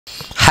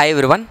Hi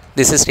everyone,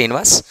 this is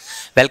Srinivas.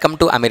 Welcome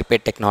to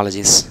Ameerpet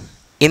Technologies.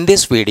 In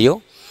this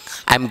video,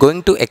 I am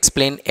going to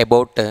explain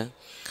about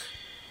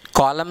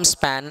column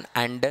span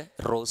and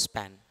row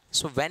span.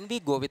 So when we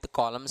go with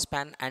column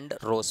span and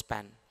row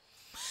span,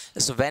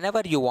 so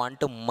whenever you want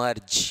to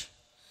merge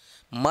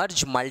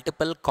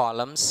multiple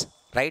columns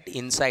right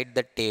inside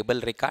the table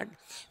record,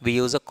 we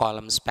use a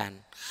column span.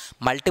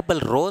 Multiple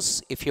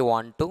rows if you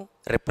want to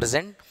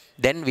represent,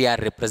 then we are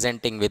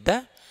representing with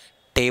the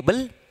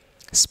table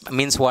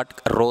means what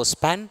row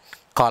span,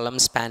 column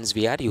spans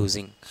we are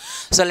using.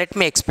 So let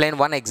me explain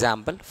one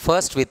example.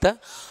 First with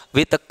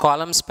a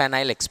column span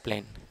I'll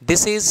explain.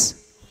 This is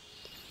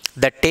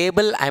the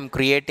table I'm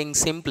creating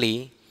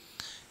simply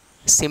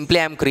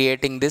I'm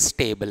creating this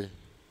table,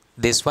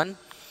 this one,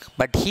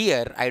 but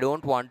here I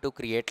don't want to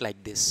create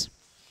like this.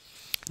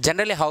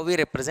 Generally how we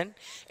represent,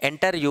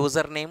 enter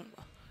username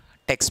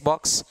text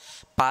box,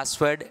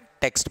 password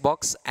text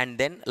box, and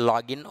then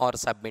login or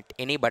submit,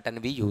 any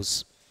button we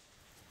use.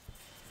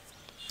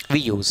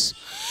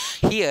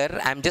 Here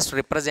I'm just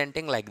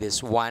representing like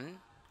this: 1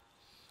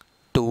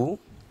 2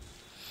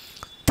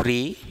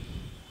 3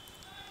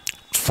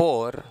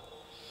 4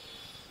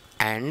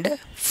 and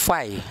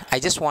 5. I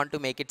just want to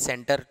make it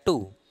center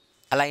 2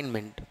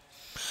 alignment.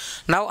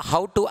 Now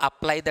how to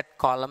apply that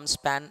column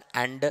span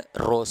and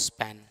row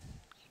span?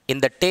 In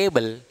the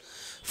table,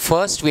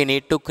 first we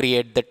need to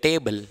create the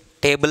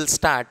table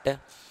start,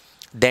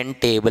 then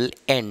table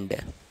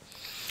end.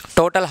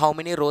 Total how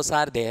many rows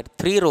are there?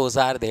 3 rows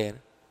are there.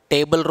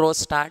 Table row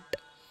start,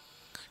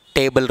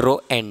 table row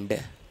end.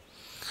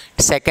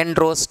 Second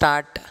row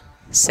start,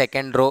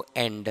 second row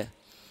end.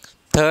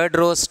 Third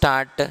row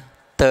start,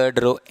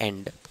 third row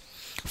end.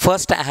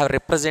 First I have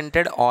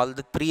represented all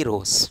the 3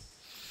 rows.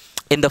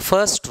 In the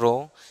first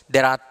row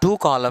there are 2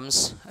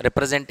 columns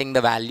representing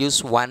the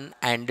values 1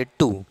 and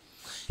 2.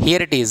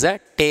 Here it is a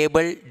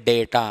table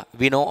data,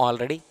 we know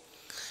already.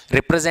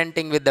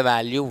 Representing with the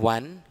value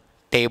 1,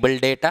 table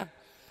data.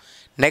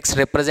 Next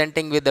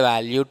representing with the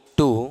value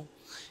 2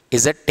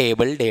 is a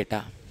table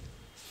data,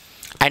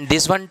 and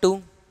this one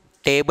too,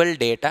 table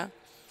data,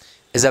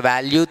 is a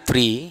value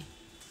 3,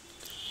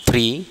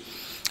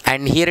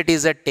 and here it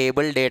is a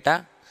table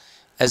data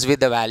as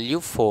with the value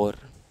 4.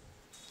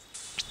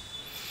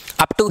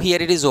 Up to here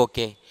it is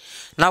okay.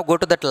 Now go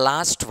to that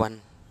last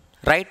one.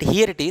 Right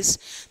here it is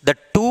the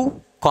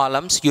 2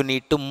 columns you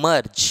need to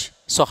merge.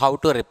 So how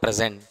to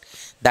represent?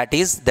 That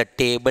is the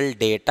table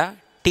data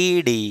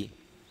TD.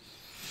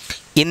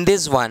 In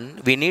this one,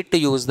 we need to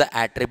use the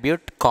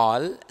attribute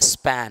call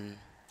span.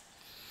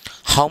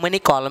 How many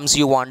columns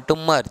you want to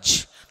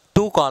merge?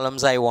 2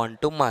 columns I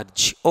want to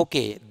merge.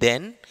 Okay,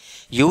 then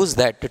use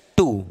that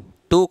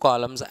 2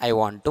 columns I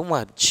want to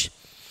merge.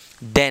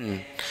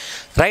 Then,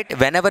 right,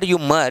 whenever you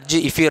merge,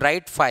 if you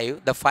write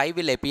 5, the 5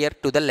 will appear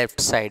to the left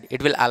side.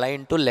 It will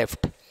align to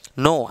left.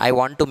 No, I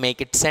want to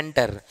make it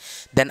center.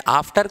 Then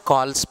after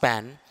call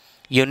span,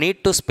 you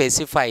need to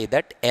specify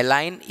that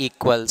align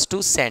equals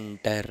to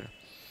center.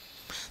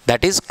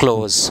 That is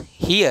close.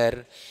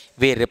 Here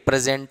we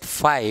represent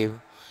 5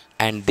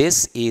 and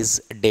this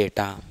is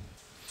data.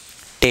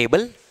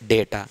 Table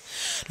data.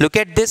 Look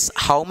at this.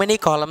 How many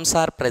columns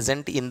are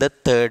present in the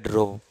third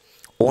row?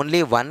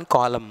 Only one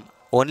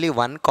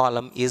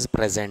column is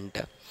present.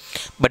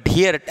 But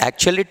here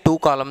actually 2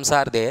 columns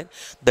are there.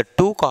 The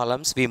 2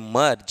 columns we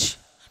merge.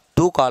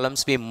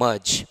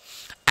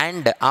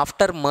 And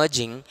after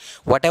merging,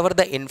 whatever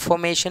the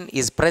information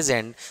is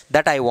present,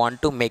 that I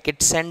want to make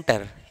it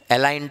center.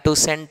 Align to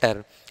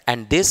center,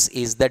 and this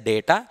is the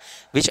data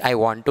which I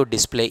want to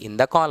display in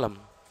the column.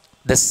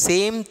 The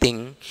same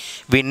thing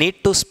we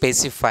need to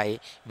specify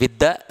with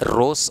the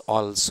rows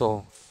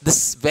also.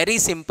 This very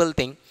simple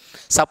thing.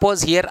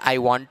 Suppose here I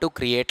want to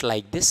create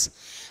like this,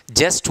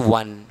 just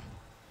 1.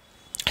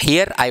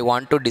 Here I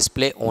want to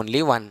display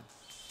only 1.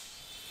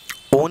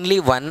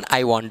 Only 1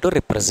 I want to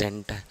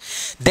represent.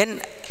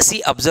 Then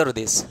see, observe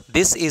this.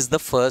 This is the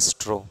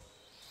first row.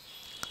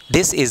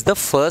 This is the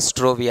first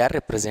row we are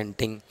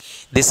representing.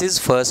 This is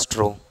first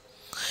row.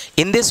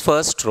 In this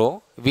first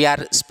row, we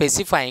are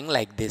specifying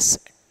like this: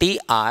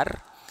 TR.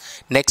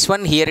 Next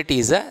one, here it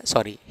is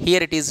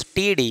here it is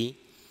TD.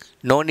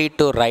 No need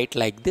to write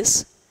like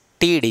this.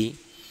 TD.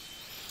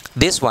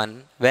 This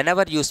one,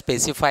 whenever you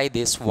specify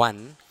this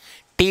one,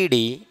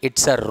 TD,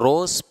 it's a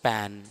row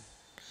span.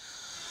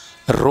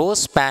 Row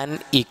span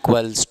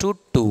equals to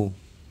 2.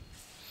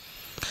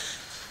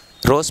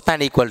 Row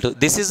span equal to,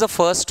 this is the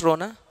first row,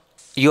 na?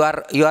 You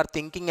are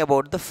thinking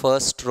about the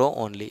first row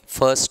only.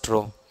 First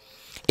row.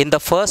 In the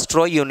first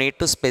row you need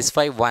to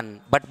specify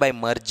 1, but by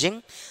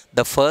merging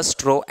the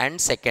first row and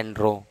second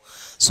row.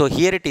 So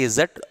here it is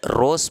that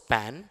row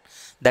span,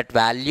 that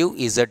value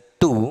is a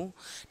 2.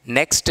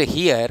 Next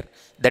here,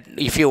 that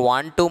if you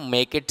want to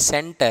make it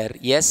center,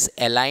 yes,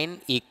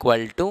 align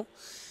equal to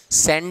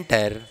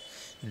center,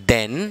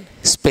 then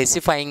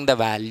specifying the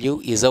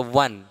value is a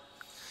 1.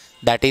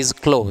 That is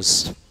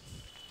close.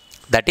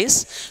 That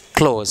is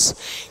close.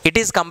 It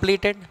is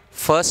completed.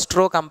 First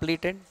row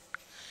completed.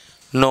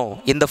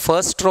 No. In the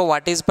first row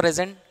what is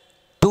present?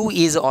 2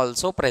 is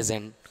also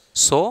present.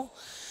 So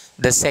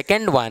the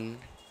second one,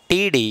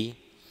 TD,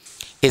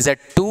 is a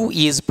 2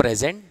 is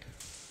present,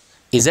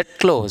 is it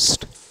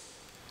closed?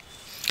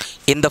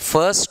 In the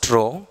first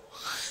row,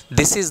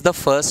 this is the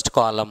first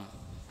column,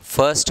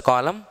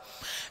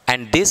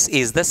 and this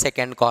is the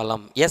second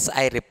column. Yes,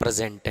 I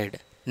represented.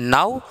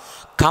 Now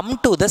come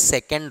to the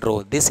second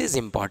row. This is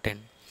important.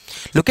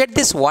 Look at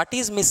this. What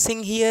is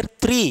missing here?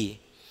 3.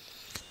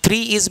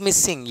 3 is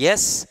missing.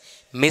 Yes,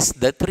 miss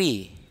the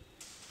 3.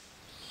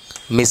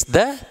 Miss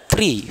the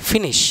 3.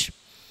 Finish.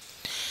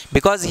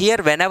 Because here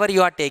whenever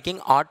you are taking,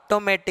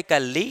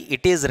 automatically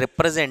it is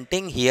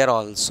representing here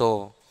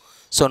also.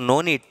 So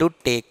no need to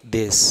take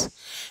this.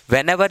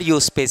 Whenever you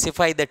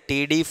specify the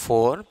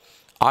TD4,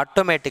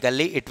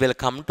 automatically it will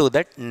come to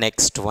that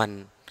next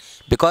one.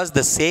 Because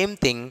the same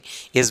thing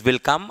will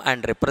come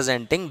and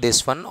representing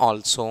this one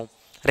also.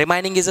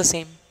 Remaining is the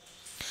same.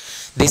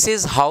 This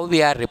is how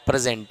we are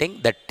representing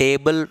the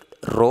table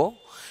row,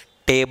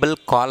 table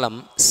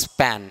column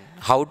span.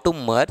 How to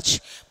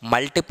merge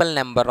multiple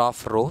number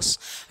of rows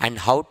and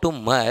how to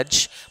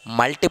merge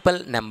multiple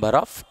number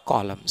of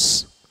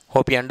columns.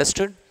 Hope you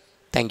understood.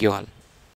 Thank you all.